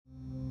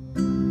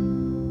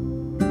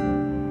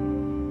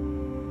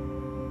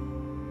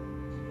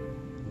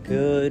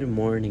Good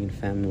morning,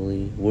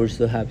 family. We're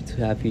so happy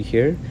to have you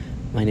here.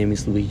 My name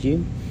is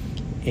Luiggi,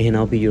 and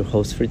I'll be your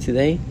host for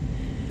today.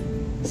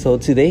 So,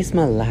 today's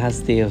my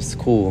last day of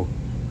school.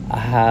 I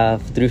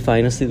have 3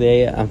 finals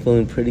today. I'm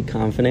feeling pretty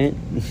confident.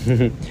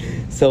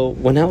 So,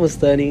 when I was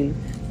studying,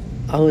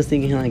 I was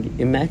thinking,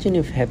 imagine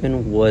if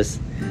heaven was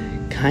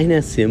kind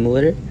of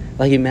similar.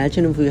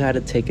 Imagine if we had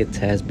to take a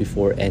test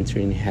before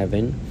entering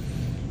heaven.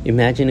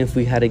 Imagine if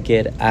we had to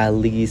get at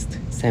least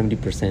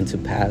 70% to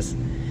pass.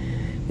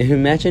 And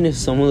imagine if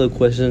some of the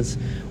questions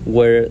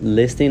were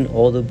listing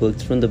all the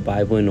books from the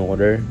Bible in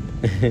order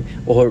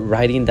or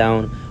writing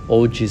down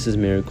all Jesus'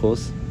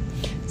 miracles.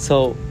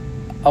 So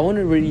I want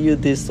to read you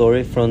this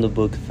story from the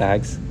book of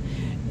Acts.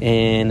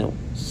 And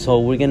so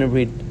we're going to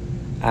read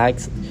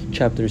Acts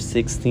chapter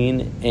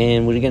 16,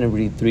 and we're going to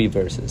read 3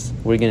 verses.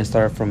 We're going to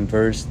start from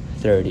verse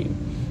 30.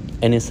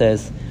 And it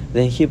says,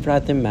 "Then he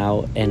brought them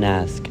out and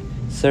asked,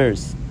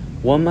 'Sirs,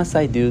 what must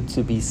I do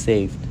to be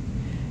saved?'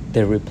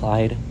 They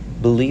replied,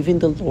 'Believe in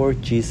the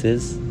Lord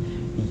Jesus,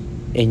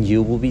 and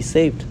you will be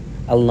saved,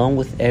 along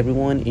with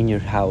everyone in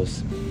your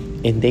house.'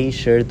 And they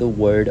shared the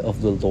word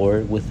of the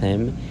Lord with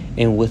him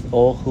and with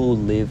all who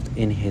lived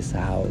in his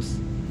house."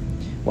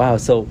 Wow,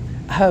 so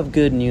I have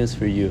good news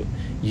for you.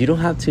 You don't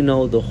have to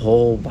know the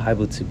whole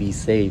Bible to be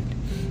saved.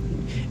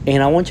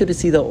 And I want you to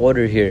see the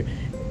order here.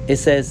 It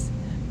says,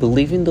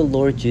 "Believe in the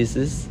Lord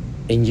Jesus,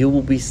 and you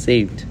will be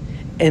saved."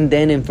 And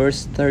then in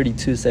verse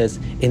 32 says,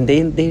 "And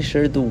then they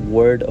shared the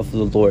word of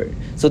the Lord."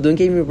 So don't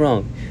get me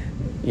wrong.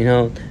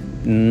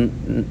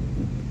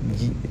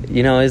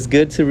 It's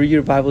good to read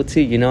your Bible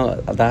too.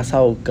 That's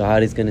how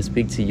God is going to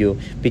speak to you.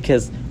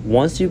 Because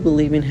once you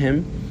believe in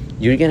him,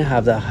 you're going to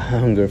have that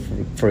hunger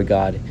for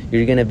God.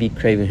 You're going to be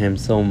craving him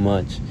so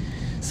much.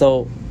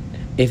 So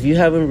if you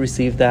haven't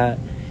received that,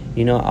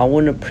 I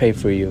want to pray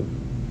for you.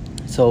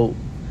 So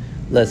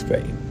let's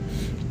pray.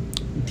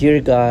 Dear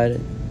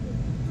God,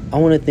 I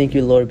want to thank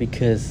you, Lord,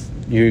 because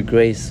your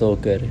grace is so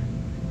good.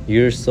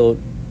 You're so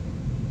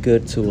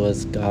good to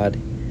us, God.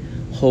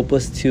 Help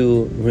us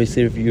to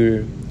receive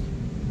your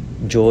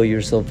joy,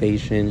 your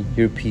salvation,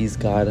 your peace,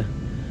 God.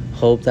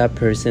 Help that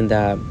person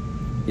that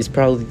is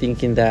probably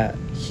thinking that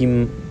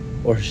he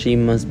or she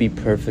must be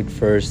perfect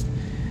first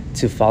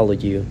to follow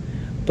you.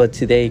 But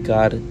today,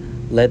 God,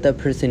 let that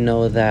person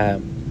know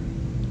that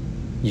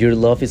your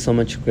love is so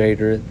much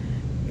greater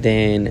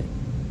than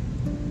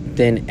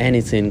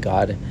anything,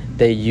 God.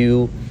 That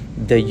you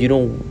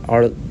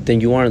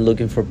aren't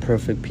looking for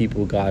perfect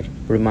people, God.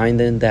 Remind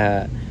them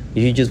that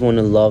you just want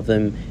to love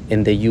them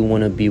and that you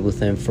want to be with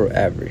them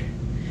forever.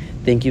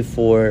 Thank you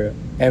for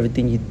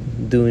everything you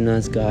do in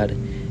us, God,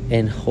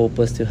 and help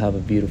us to have a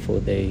beautiful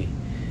day.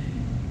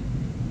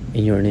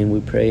 In your name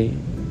we pray.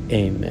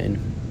 Amen.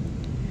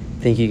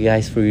 Thank you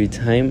guys for your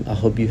time. I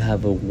hope you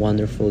have a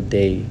wonderful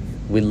day.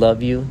 We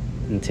love you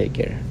and take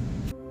care.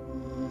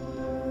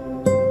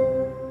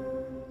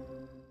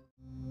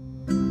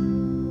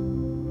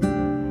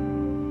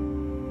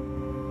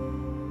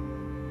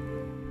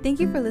 Thank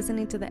you for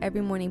listening to the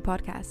Every Morning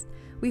podcast.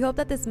 We hope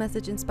that this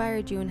message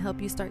inspired you and helped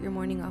you start your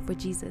morning off with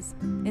Jesus.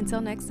 Until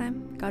next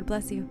time, God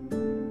bless you.